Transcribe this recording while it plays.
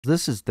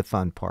This is the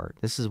fun part.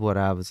 This is what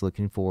I was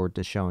looking forward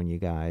to showing you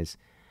guys.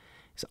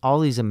 It's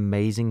all these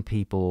amazing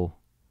people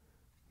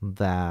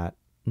that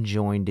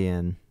joined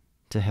in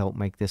to help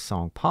make this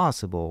song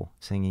possible,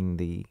 singing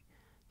the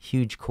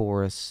huge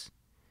chorus.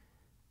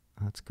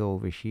 Let's go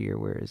over here.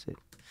 Where is it?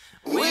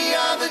 We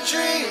are the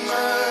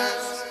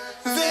dreamers.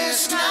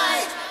 This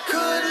night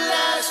could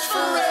last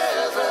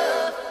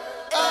forever.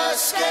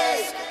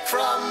 Escape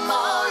from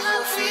all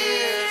your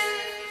fears.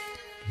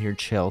 You hear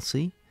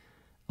Chelsea,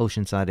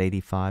 Oceanside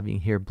 85. You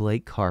can hear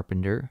Blake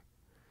Carpenter.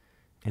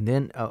 And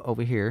then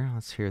over here,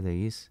 let's hear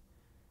these.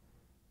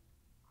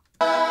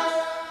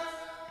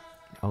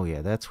 Oh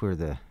yeah, that's where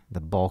the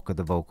bulk of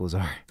the vocals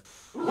are.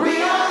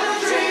 We are the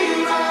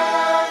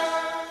dreamers.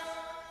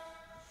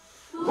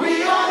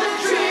 We are the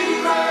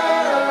dreamers.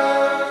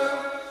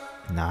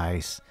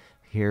 Nice.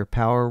 Here,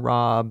 Power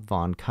Rob,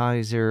 Von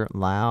Kaiser,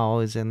 Lau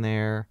is in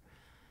there.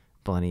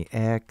 Bunny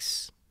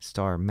X,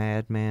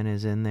 StarMadman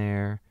is in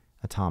there.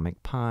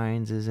 Atomic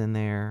Pines is in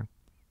there.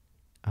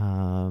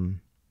 I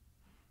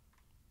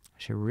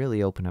should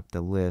really open up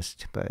the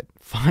list, but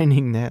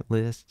finding that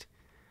list,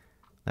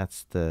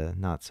 that's the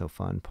not so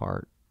fun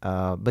part.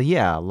 But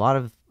yeah, a lot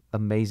of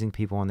amazing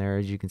people on there.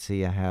 As you can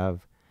see, I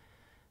have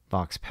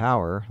Vox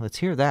Power. Let's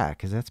hear that,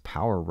 because that's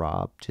Power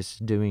Rob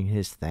just doing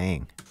his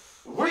thing.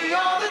 We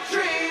are the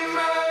dreamers.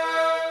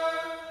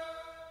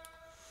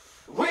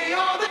 We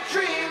are the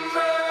dreamers.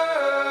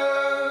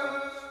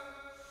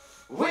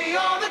 We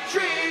are the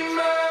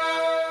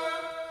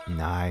dreamers.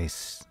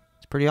 Nice.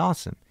 It's pretty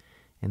awesome.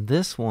 And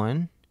this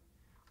one,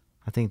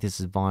 I think this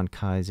is Von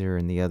Kaiser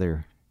and the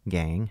other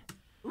gang.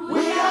 We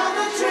are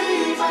the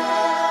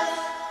dreamers.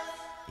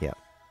 Yep.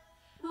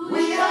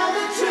 We are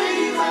the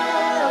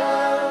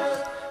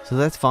dreamers. So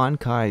that's Von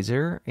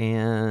Kaiser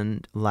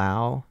and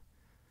Lau,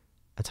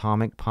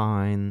 Atomic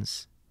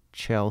Pines,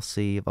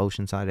 Chelsea of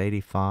Oceanside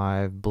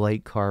 85,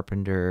 Blake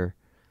Carpenter,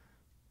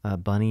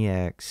 Bunny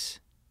X.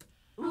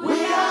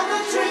 We are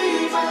the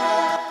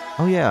dreamers.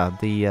 Oh yeah,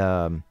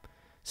 the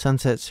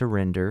Sunset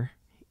Surrender.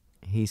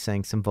 He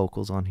sang some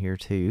vocals on here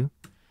too.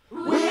 We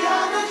are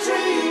the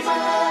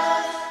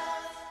dreamers.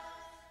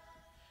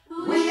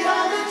 We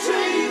are the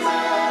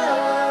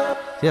dreamers.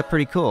 Yeah,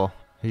 pretty cool.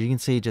 As you can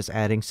see, just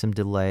adding some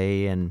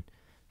delay and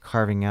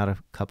carving out a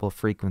couple of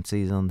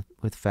frequencies on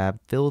with Fab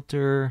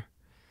Filter.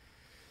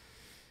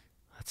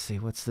 Let's see,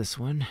 what's this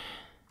one?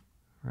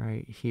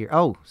 Right here.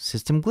 Oh,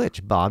 Syst3m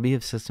Glitch. Bobby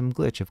of Syst3m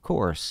Glitch, of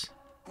course.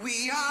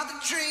 We are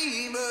the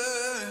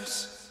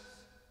dreamers.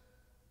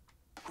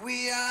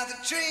 We are the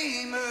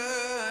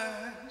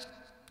dreamers.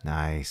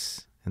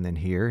 Nice. And then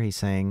here he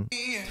sang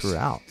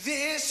throughout.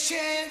 This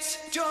chance,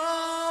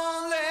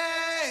 don't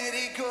let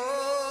it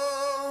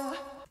go.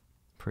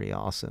 Pretty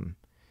awesome.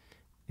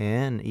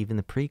 And even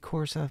the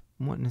pre-chorus I'm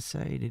wanting to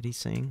say, did he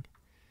sing?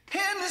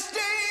 Endless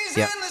days,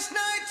 Yep. endless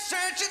nights,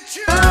 searching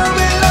to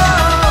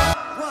belong.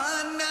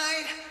 One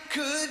night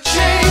could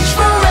change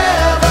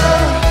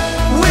forever.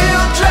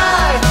 We'll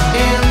drive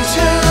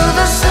into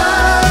the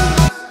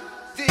sun.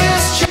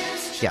 This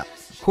chance. Yeah.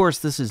 Of course,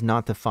 this is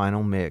not the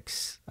final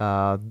mix.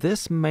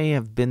 This may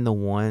have been the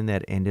one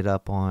that ended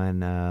up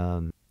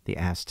on the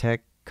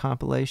Aztec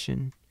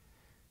compilation.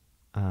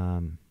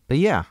 But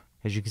yeah,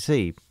 as you can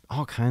see,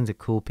 all kinds of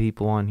cool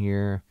people on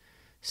here.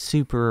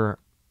 Super,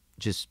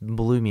 just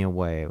blew me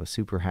away. I was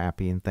super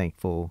happy and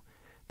thankful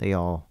they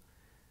all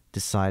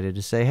decided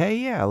to say, hey,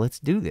 yeah, let's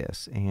do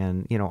this.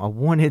 And, you know, I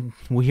wanted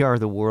We Are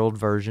the World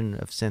version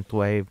of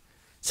Synthwave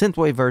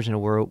version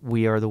of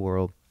We Are the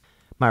World.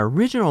 My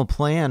original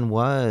plan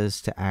was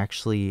to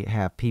actually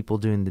have people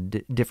doing the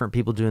different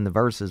people doing the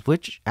verses,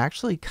 which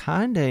actually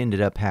kind of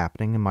ended up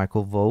happening in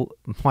Michael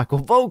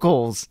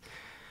vocals,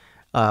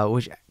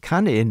 which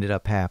kind of ended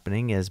up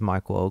happening as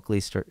Michael Oakley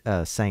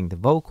sang the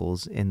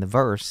vocals in the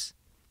verse.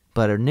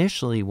 But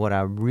initially, what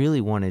I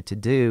really wanted to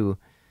do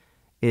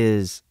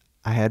is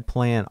I had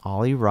planned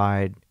Ollie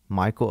Ride,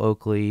 Michael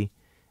Oakley,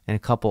 and a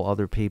couple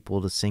other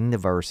people to sing the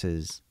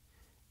verses.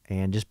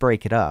 And just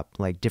break it up,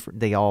 like different.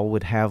 They all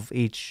would have,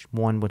 each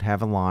one would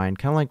have a line,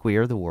 kind of like We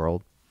Are the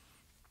World.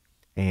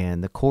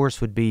 And the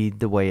chorus would be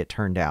the way it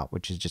turned out,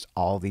 which is just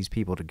all these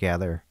people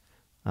together.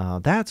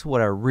 That's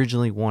what I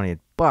originally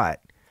wanted,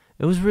 but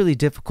it was really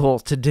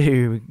difficult to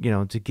do, you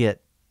know, to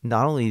get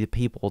not only the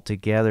people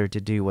together to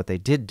do what they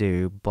did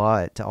do,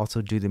 but to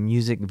also do the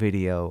music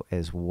video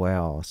as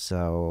well.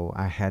 So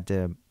I had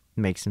to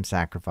make some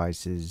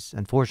sacrifices.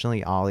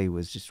 Unfortunately, Ollie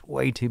was just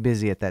way too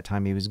busy at that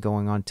time. He was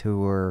going on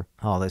tour.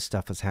 All this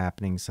stuff was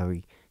happening, so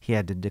he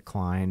had to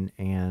decline,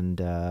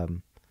 and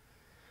a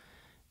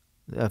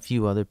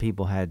few other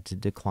people had to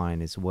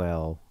decline as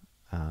well.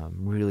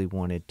 Really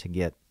wanted to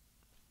get,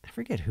 I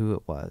forget who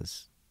it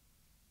was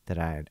that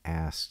I had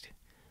asked.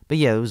 But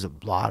yeah, there was a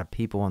lot of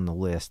people on the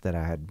list that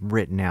I had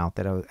written out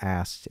that I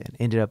asked, and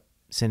ended up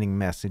sending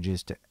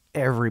messages to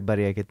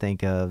everybody I could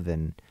think of,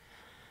 and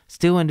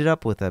still ended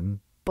up with a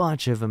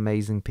bunch of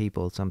amazing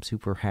people, so I'm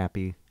super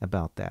happy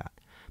about that.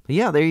 But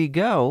yeah, there you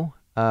go.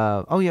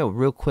 Oh yeah,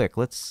 real quick,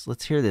 let's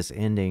hear this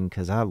ending,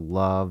 because I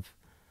love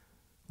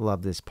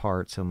this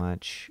part so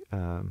much.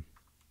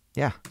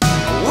 Yeah. We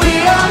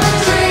are the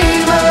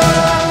dreamers.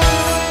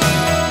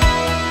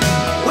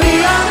 We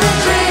are the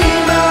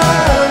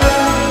dreamers.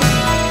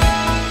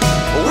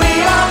 We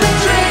are the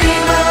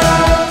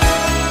dreamers.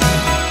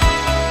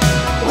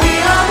 We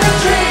are the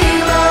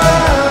dreamers.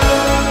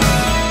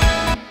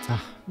 I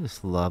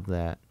just love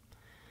that.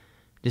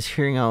 Just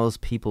hearing all those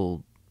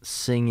people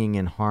singing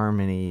in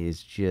harmony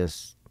is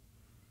just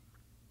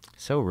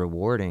so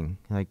rewarding.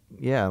 Like,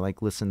 yeah,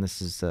 like, listen, this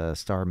is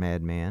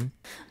StarMadman.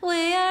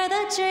 We are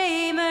the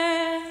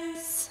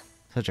dreamers.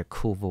 Such a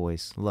cool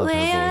voice. Love We her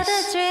are voice.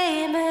 the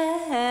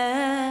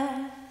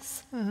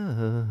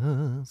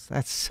dreamers.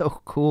 That's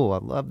so cool. I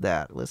love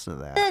that. Listen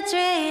to that. The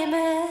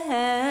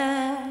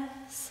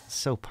dreamers.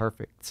 So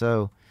perfect.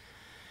 So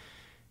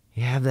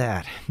you have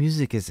that.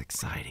 Music is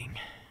exciting.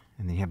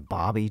 And then you have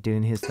Bobby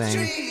doing his thing.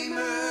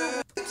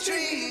 Dreamers.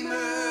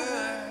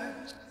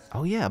 Dreamers.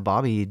 Oh, yeah.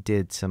 Bobby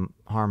did some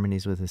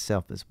harmonies with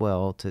himself as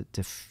well to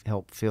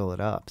help fill it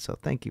up. So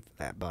thank you for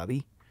that,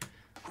 Bobby.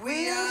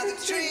 We are the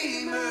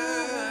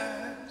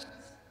dreamers.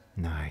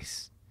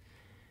 Nice.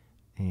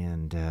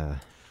 And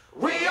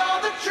We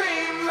are the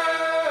dreamers.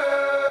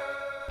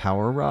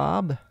 Power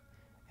Rob.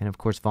 And, of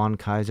course, Von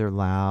Kaiser,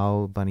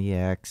 Lau, Bunny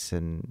X,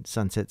 and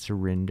Sunset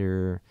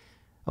Surrender,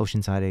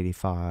 Oceanside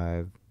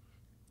 85.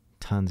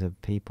 Tons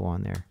of people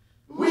on there.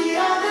 We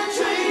are the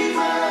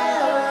dreamers.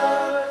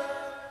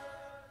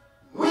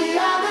 We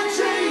are the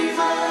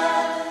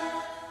dreamers.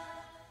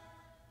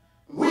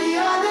 We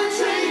are the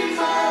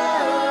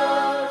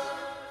dreamers.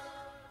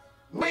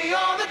 We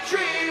are the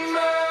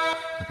dreamers.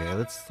 Okay,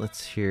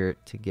 let's hear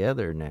it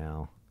together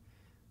now,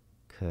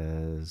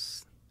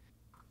 cause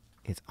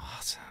it's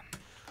awesome.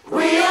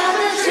 We are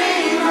the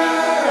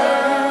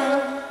dreamers.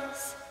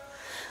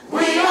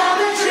 We are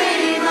the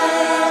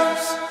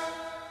dreamers.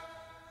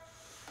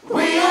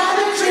 We are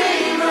the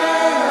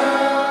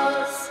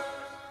dreamers.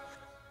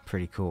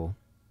 Pretty cool.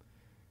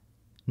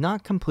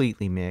 Not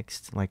completely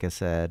mixed, like I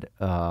said,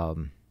 but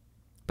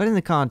in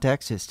the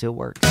context, it still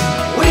works. We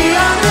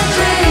are the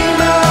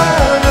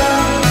dreamers.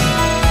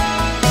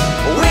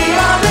 We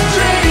are the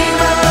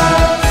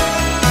dreamers.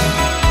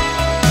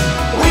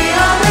 We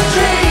are the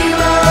dreamers.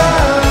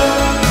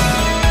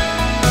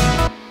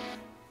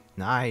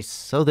 Nice.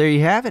 So there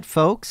you have it,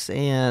 folks,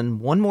 and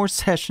one more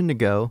session to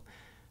go.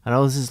 I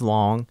know this is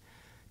long.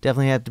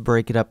 Definitely have to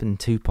break it up in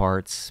 2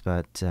 parts,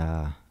 but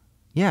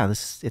yeah,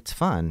 it's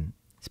fun.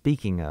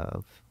 Speaking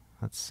of,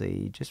 let's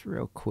see, just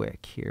real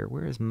quick here.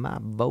 Where's my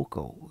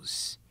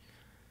vocals?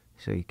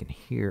 So you can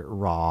hear it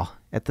raw.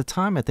 At the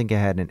time, I think I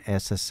had an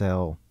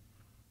SSL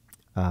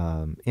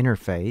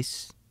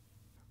interface.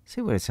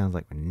 See what it sounds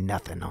like with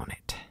nothing on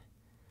it.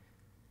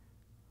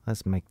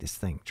 Let's make this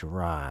thing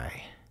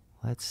dry.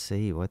 Let's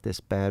see what this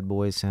bad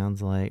boy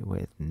sounds like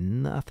with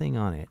nothing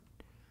on it.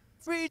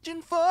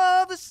 Reaching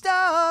for the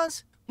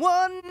stars,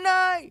 one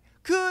night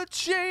could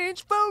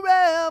change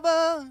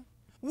forever.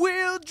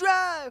 We'll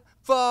drive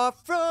far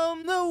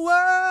from the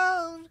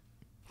world.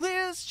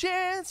 This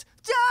chance,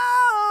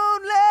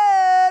 don't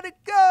let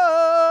it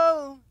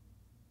go.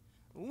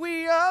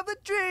 We are the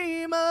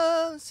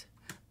dreamers.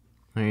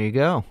 There you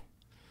go.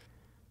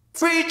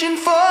 Reaching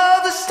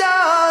for the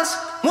stars,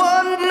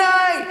 one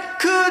night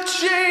could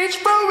change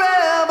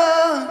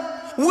forever.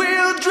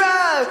 We'll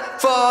drive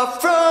far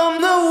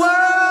from the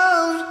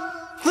world.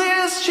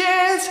 This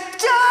chance,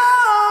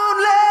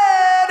 don't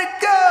let it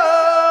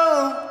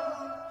go.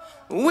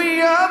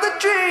 We are the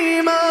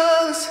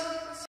dreamers.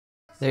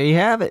 There you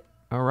have it.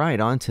 All right,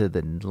 on to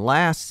the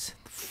last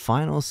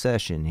final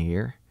session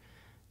here.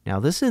 Now,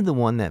 this is the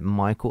one that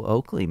Michael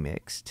Oakley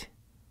mixed.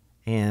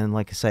 And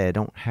like I say, I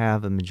don't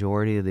have a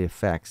majority of the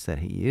effects that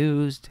he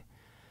used.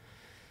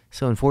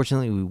 So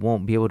unfortunately, we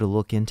won't be able to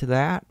look into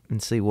that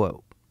and see what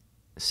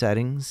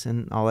settings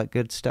and all that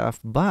good stuff.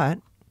 But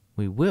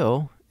we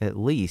will at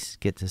least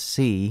get to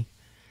see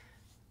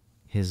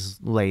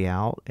his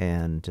layout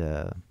and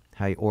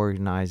how he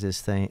organizes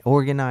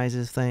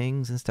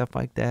things and stuff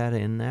like that.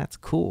 And that's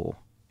cool.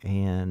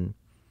 And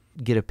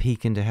get a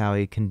peek into how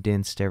he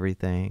condensed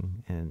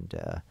everything. And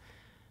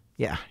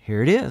yeah,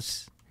 here it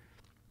is.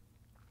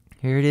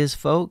 Here it is,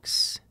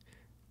 folks.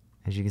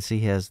 As you can see,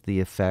 he has the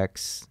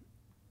effects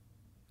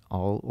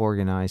all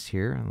organized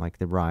here, like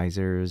the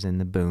risers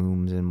and the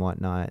booms and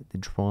whatnot, the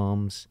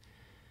drums,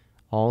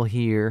 all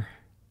here.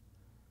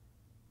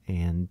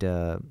 And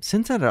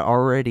since I had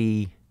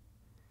already,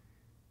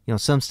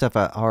 some stuff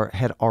I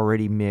had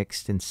already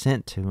mixed and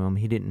sent to him,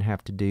 he didn't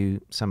have to do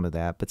some of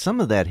that. But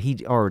some of that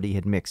he already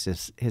had mixed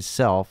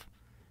himself.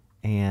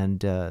 And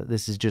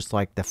this is just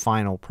like the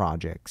final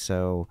project.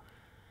 So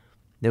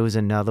there was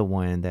another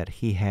one that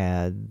he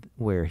had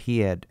where he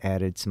had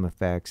added some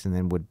effects and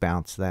then would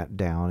bounce that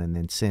down and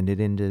then send it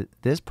into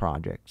this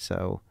project.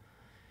 So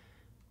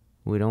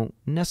we don't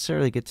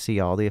necessarily get to see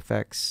all the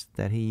effects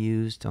that he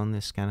used on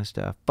this kind of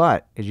stuff.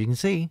 But as you can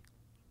see,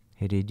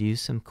 he did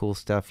use some cool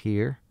stuff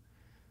here.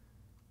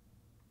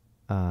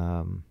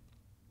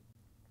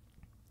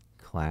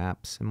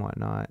 Claps and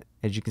whatnot.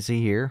 As you can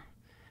see here,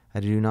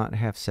 I do not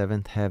have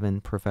Seventh Heaven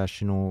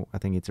Professional. I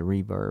think it's a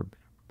reverb.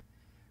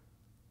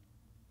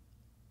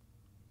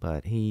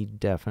 but he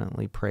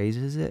definitely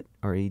praises it,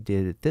 or he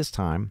did it this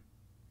time.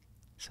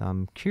 So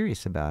I'm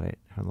curious about it.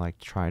 I'd like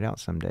to try it out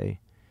someday.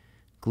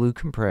 Glue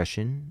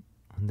compression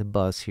on the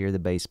bus here, the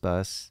bass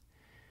bus.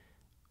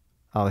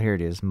 Oh, here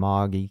it is.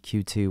 Moog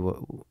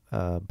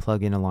EQ2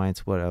 plug-in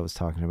alliance, what I was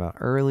talking about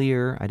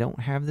earlier. I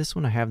don't have this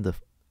one. I have the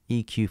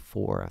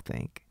EQ4, I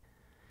think.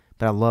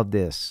 But I love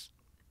this.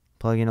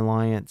 Plug-in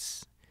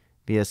alliance,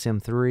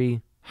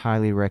 VSM3.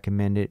 Highly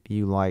recommend it if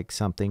you like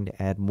something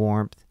to add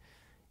warmth,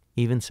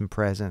 even some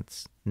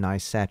presence.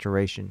 Nice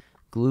saturation.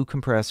 Glue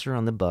compressor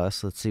on the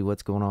bus. Let's see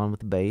what's going on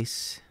with the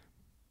bass.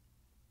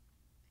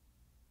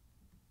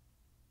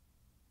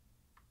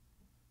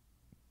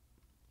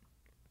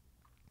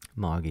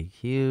 Moog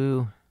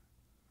EQ,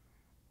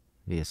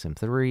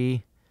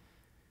 VSM3.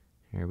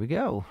 Here we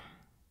go.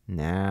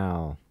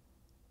 Now,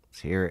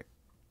 let's hear it.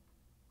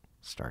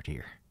 Start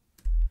here.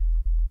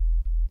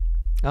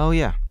 Oh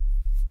yeah.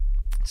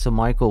 So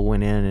Michael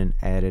went in and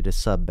added a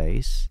sub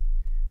bass.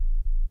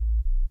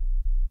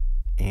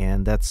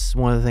 And that's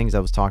one of the things I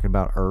was talking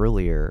about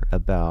earlier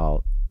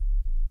about,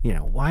 you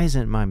know, why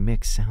isn't my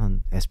mix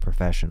sound as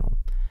professional?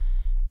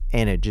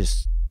 And it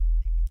just,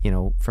 you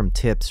know, from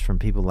tips from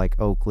people like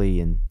Oakley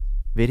and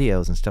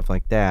videos and stuff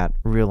like that,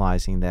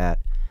 realizing that,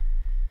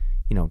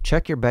 you know,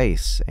 check your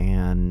bass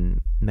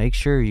and make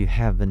sure you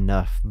have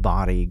enough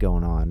body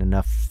going on,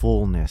 enough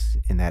fullness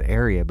in that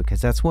area,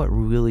 because that's what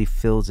really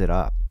fills it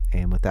up.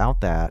 And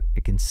without that,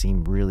 it can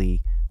seem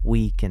really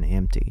weak and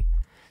empty.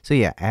 So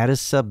yeah, add a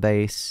sub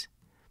bass.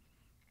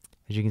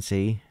 As you can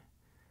see,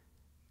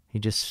 he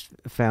just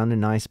found a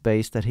nice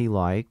bass that he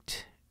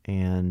liked,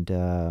 and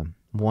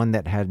one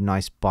that had a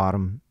nice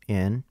bottom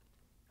in.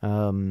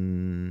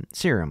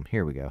 Syst3m,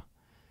 here we go.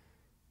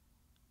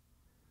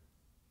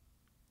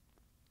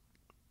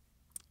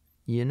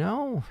 You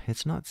know,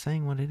 it's not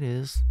saying what it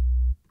is.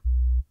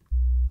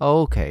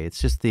 Oh, okay,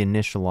 it's just the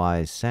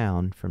initialized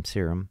sound from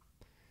Syst3m.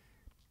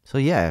 So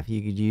yeah, if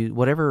you could use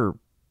whatever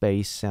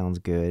bass sounds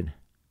good,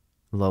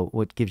 low,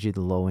 what gives you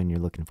the low end you're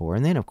looking for.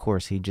 And then of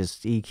course he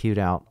just EQ'd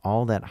out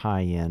all that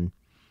high end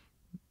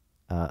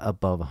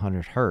above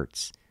 100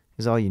 hertz,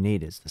 because all you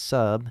need is the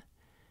sub,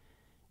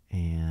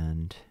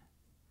 and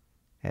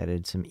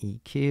added some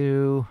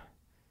EQ,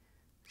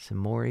 some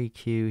more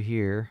EQ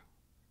here.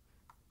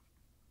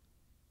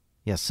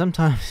 Yeah,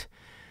 sometimes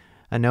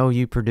I know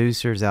you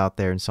producers out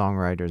there and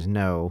songwriters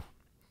know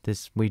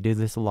this, we do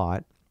this a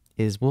lot,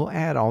 is we'll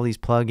add all these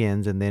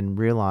plugins and then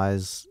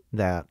realize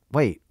that,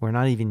 wait, we're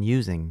not even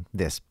using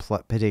this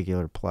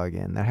particular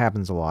plugin. That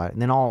happens a lot.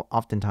 And then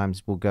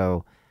oftentimes we'll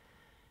go,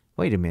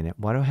 wait a minute,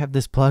 why do I have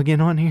this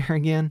plugin on here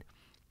again?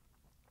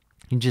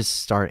 You just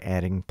start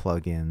adding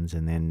plugins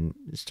and then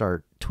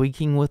start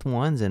tweaking with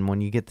ones, and when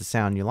you get the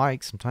sound you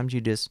like, sometimes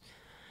you just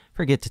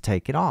forget to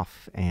take it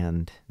off,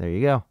 and there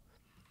you go.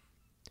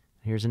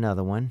 Here's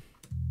another one.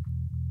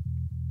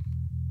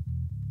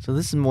 So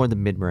this is more the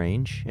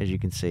mid-range, as you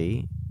can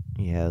see.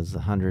 He has the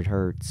 100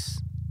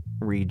 hertz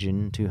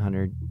region,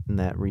 200 in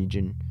that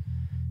region,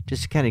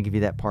 just to kind of give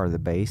you that part of the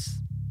bass.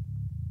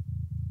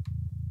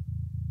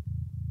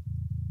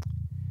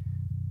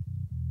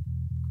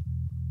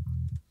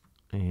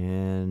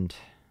 And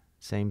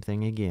same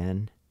thing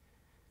again.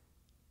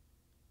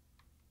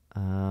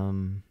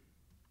 And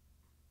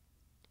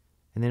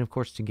then of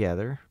course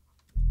together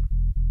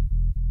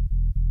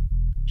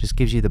just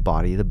gives you the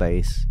body of the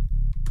bass,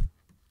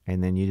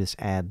 and then you just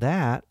add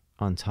that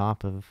on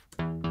top of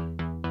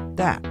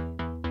that,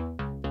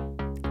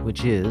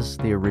 which is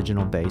the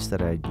original bass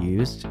that I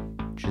used,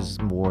 which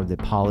is more the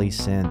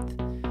polysynth,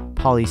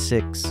 poly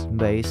 6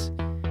 bass,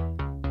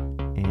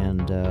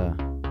 and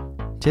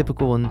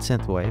typical in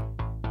synthwave.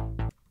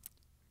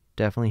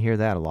 Definitely hear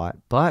that a lot,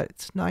 but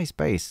it's nice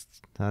bass.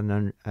 I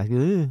can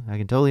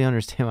totally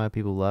understand why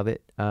people love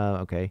it.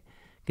 Okay,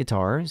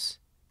 guitars.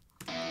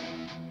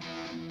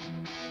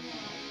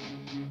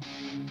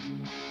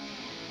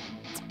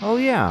 Oh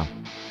yeah,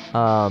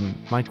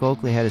 Mike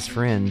Oakley had his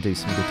friend do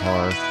some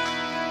guitar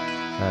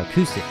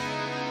acoustic,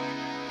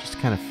 just to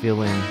kind of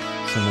fill in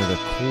some of the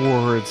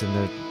chords and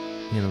the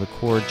the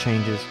chord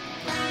changes.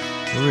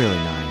 Really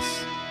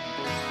nice.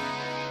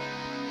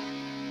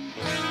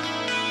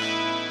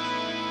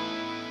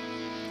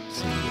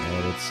 See,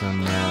 added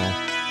some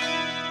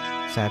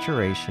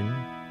saturation,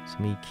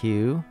 some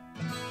EQ.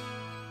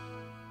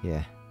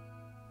 Yeah,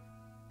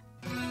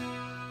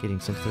 getting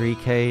some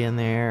 3K in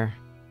there.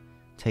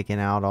 Taking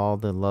out all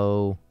the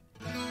low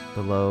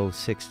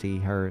 60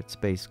 hertz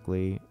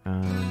basically.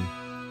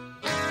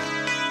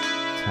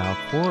 Tau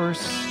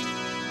chorus,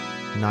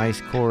 nice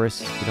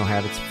chorus. If you don't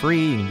have it, it's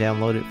free. You can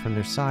download it from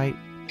their site.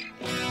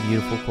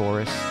 Beautiful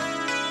chorus.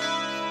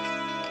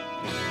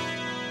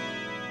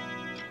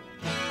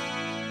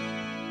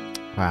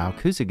 Wow,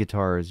 acoustic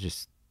guitar is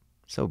just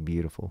so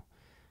beautiful.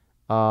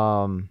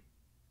 And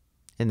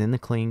then the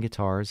clean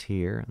guitars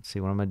here. Let's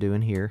see, what am I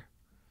doing here?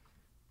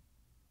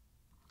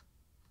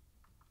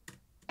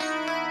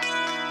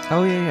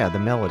 Oh yeah, the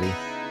melody.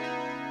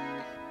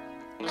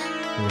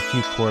 And a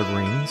few chord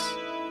rings,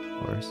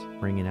 of course,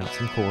 ringing out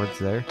some chords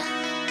there.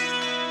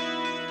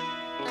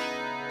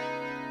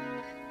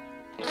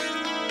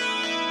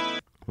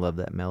 Love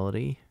that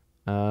melody.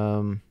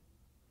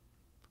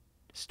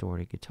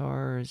 Distorted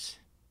guitars.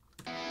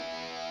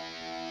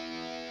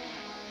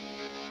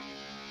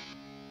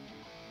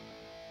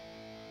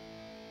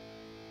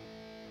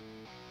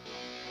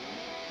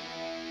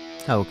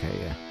 Okay,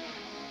 yeah.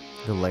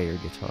 The layered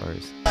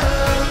guitars.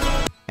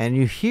 And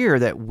you hear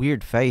that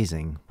weird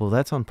phasing. Well,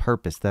 that's on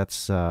purpose. That's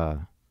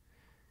side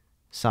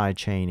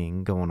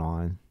chaining going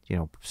on. You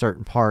know,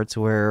 certain parts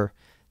where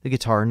the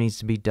guitar needs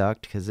to be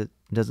ducked because it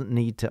doesn't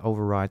need to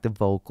override the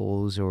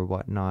vocals or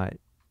whatnot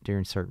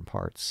during certain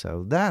parts.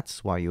 So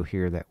that's why you'll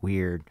hear that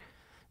weird.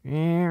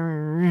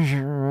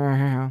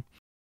 Like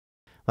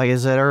I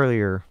said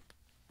earlier,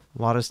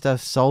 a lot of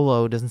stuff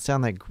solo doesn't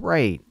sound that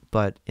great,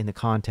 but in the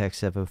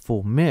context of a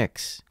full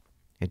mix,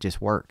 it just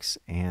works.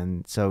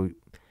 And so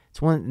it's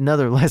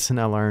another lesson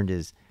I learned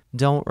is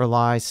don't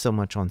rely so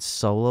much on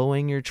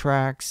soloing your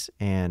tracks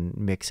and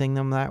mixing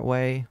them that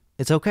way.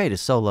 It's okay to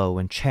solo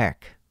and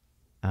check.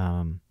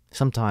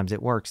 Sometimes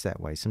it works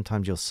that way.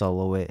 Sometimes you'll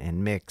solo it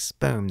and mix.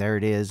 Boom, there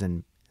it is,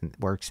 and it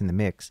works in the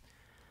mix.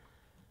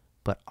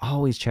 But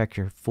always check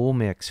your full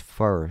mix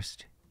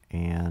first,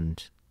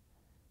 and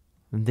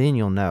then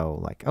you'll know,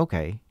 like,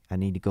 okay, I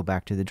need to go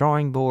back to the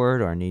drawing board,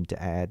 or I need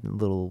to add a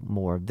little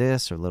more of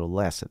this or a little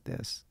less of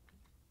this.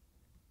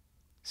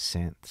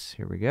 Synths,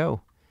 here we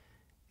go.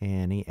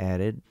 And he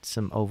added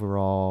some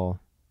overall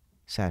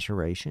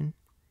saturation.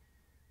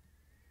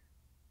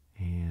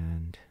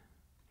 And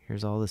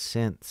here's all the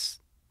synths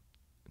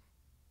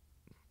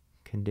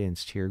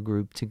condensed here,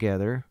 grouped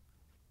together.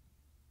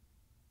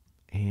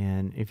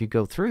 And if you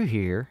go through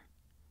here,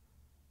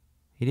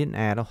 he didn't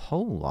add a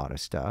whole lot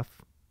of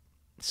stuff.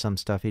 Some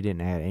stuff he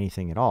didn't add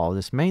anything at all.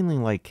 Just mainly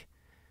like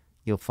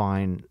you'll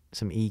find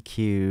some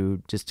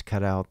EQ just to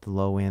cut out the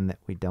low end that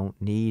we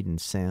don't need in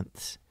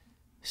synths.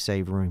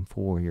 Save room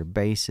for your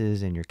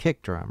basses and your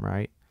kick drum,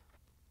 right?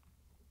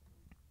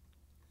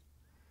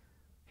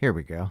 Here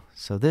we go.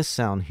 So this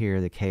sound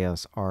here, the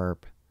Chaos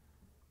ARP,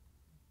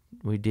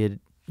 we did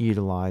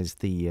utilize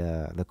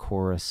the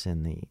chorus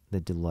and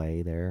the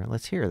delay there.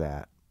 Let's hear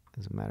that,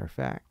 as a matter of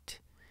fact.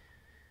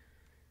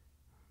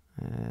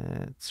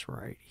 It's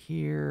right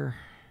here.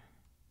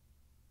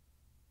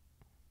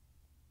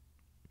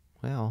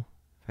 Well,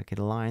 if I could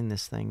line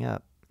this thing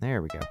up.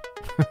 There we go.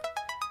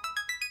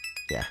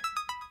 Yeah.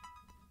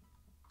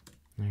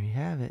 There you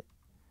have it.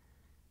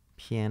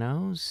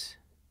 Pianos.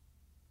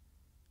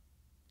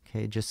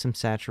 Okay, just some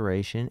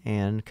saturation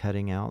and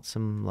cutting out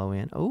some low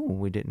end. Oh,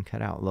 we didn't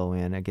cut out low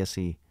end. I guess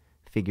he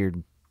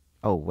figured,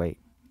 oh, wait.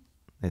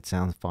 It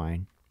sounds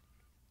fine.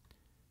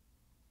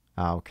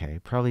 Okay,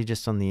 probably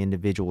just on the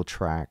individual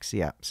tracks.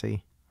 Yeah,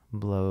 see?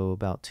 Below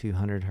about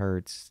 200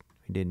 hertz.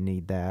 We didn't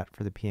need that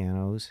for the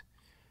pianos.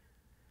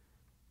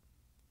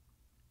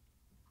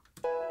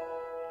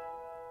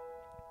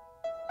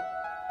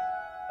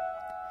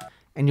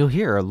 And you'll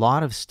hear a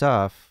lot of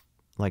stuff,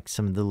 like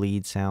some of the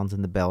lead sounds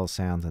and the bell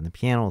sounds and the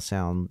piano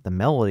sound, the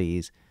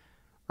melodies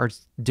are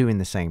doing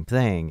the same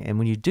thing. And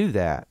when you do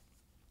that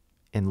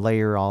and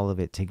layer all of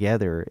it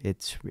together,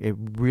 it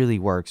really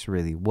works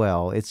really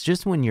well. It's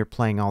just when you're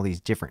playing all these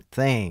different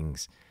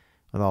things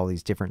with all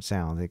these different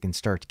sounds, it can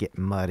start to get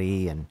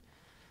muddy and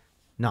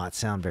not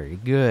sound very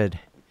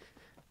good.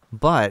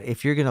 But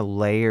if you're going to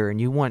layer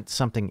and you want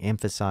something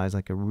emphasized,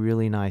 like a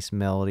really nice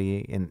melody,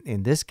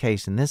 in this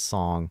case, in this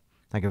song,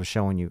 like I was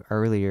showing you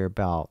earlier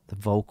about the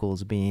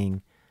vocals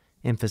being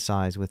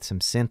emphasized with some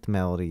synth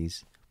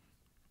melodies,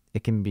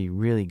 it can be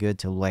really good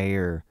to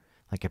layer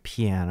like a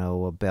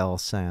piano, a bell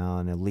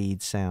sound, a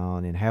lead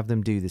sound, and have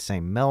them do the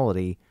same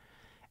melody,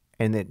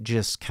 and it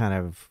just kind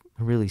of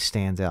really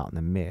stands out in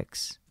the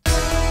mix. We are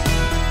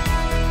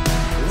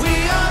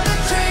the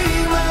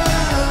dreamers.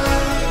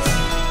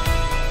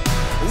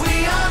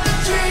 We are the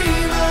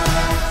dreamers.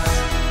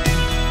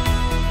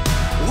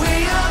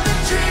 We are the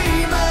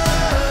dreamers.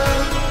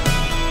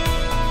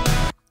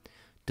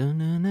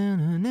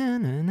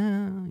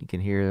 Dun-na-na-na-na-na. You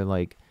can hear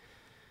like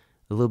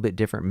a little bit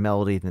different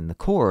melody than the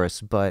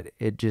chorus, but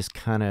it just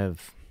kind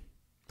of,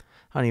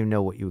 I don't even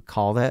know what you would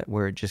call that,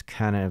 where it just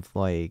kind of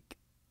like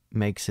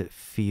makes it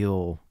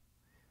feel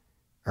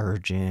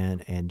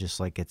urgent and just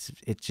like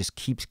it just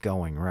keeps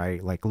going,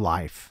 right? Like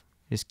life.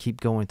 Just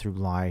keep going through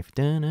life.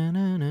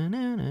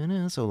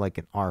 Dun-na-na-na-na-na. So like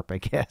an ARP, I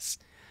guess.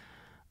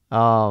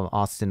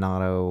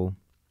 Ostinato.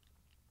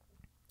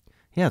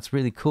 Yeah, it's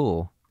really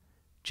cool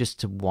just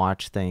to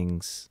watch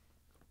things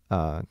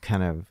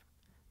kind of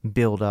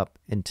build up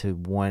into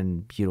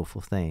one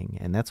beautiful thing.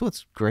 And that's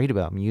what's great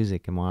about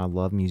music, and why I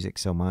love music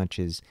so much,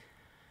 is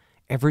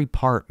every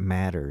part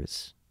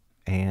matters.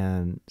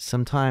 And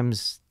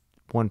sometimes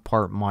one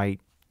part might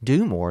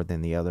do more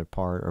than the other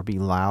part or be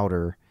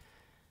louder,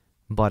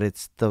 but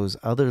it's those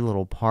other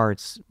little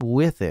parts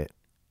with it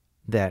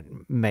that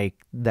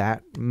make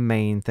that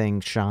main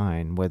thing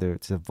shine, whether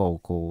it's the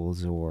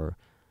vocals or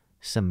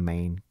some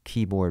main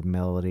keyboard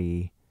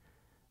melody,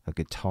 a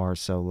guitar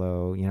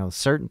solo. You know,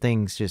 certain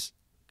things, just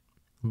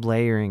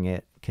layering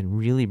it can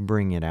really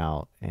bring it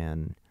out.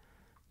 And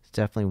it's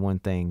definitely one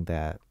thing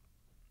that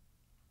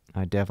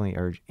I definitely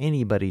urge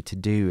anybody to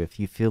do if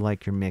you feel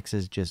like your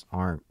mixes just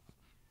aren't,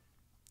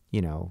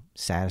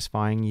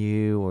 satisfying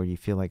you, or you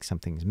feel like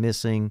something's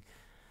missing.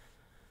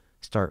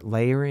 Start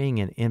layering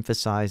and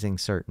emphasizing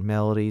certain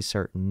melodies,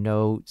 certain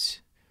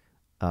notes.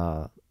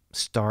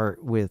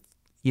 Start with,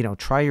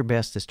 try your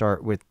best to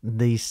start with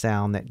the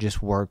sound that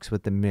just works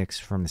with the mix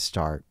from the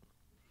start.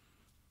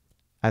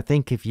 I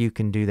think if you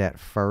can do that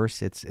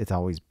first, it's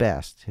always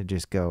best to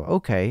just go,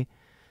 okay,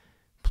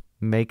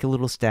 make a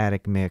little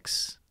static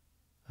mix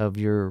of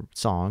your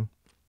song,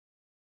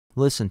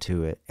 listen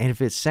to it, and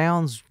if it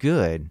sounds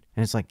good,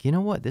 and it's like, you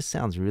know what, this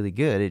sounds really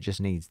good, it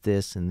just needs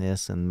this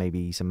and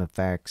maybe some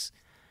effects,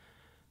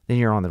 then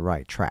you're on the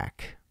right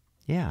track.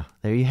 Yeah,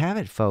 there you have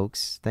it,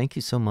 folks. Thank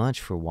you so much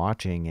for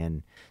watching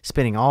and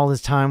spending all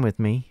this time with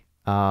me.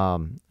 I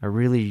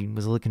really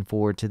was looking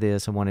forward to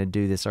this. I wanted to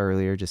do this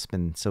earlier, just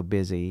been so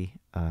busy.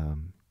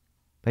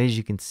 But as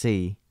you can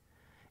see,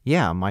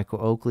 yeah, Michael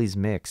Oakley's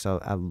mix.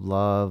 I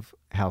love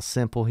how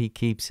simple he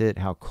keeps it,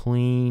 how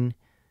clean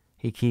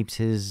he keeps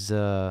his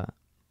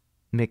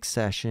mix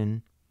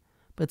session.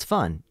 But it's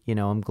fun.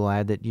 I'm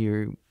glad that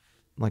you're,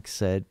 like I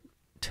said,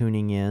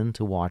 tuning in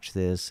to watch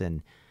this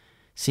and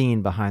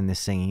seeing behind the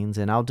scenes.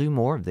 And I'll do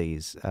more of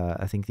these.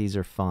 I think these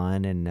are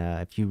fun. And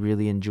if you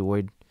really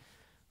enjoyed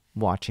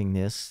watching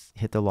this,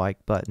 hit the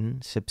like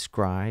button,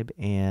 subscribe,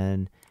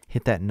 and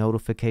hit that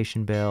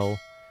notification bell.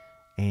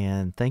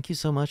 And thank you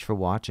so much for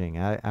watching.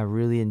 I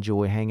really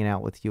enjoy hanging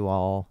out with you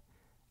all.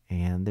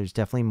 And there's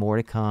definitely more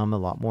to come. A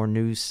lot more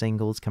new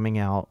singles coming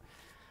out.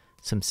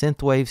 Some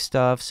synthwave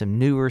stuff, some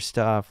newer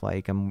stuff.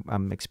 Like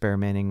I'm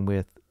experimenting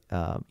with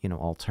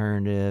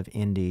alternative,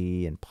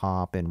 indie, and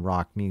pop and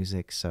rock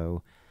music.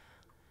 So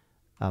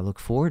I look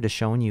forward to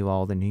showing you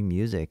all the new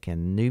music,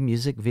 and new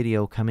music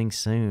video coming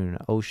soon.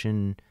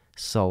 Ocean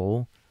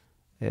Soul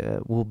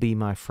will be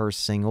my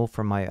first single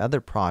from my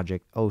other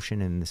project,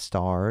 Ocean and the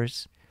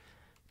Stars.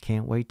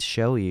 Can't wait to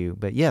show you.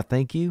 But yeah,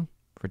 thank you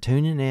for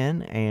tuning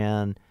in,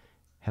 and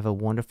have a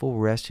wonderful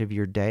rest of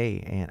your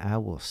day, and I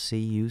will see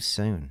you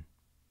soon.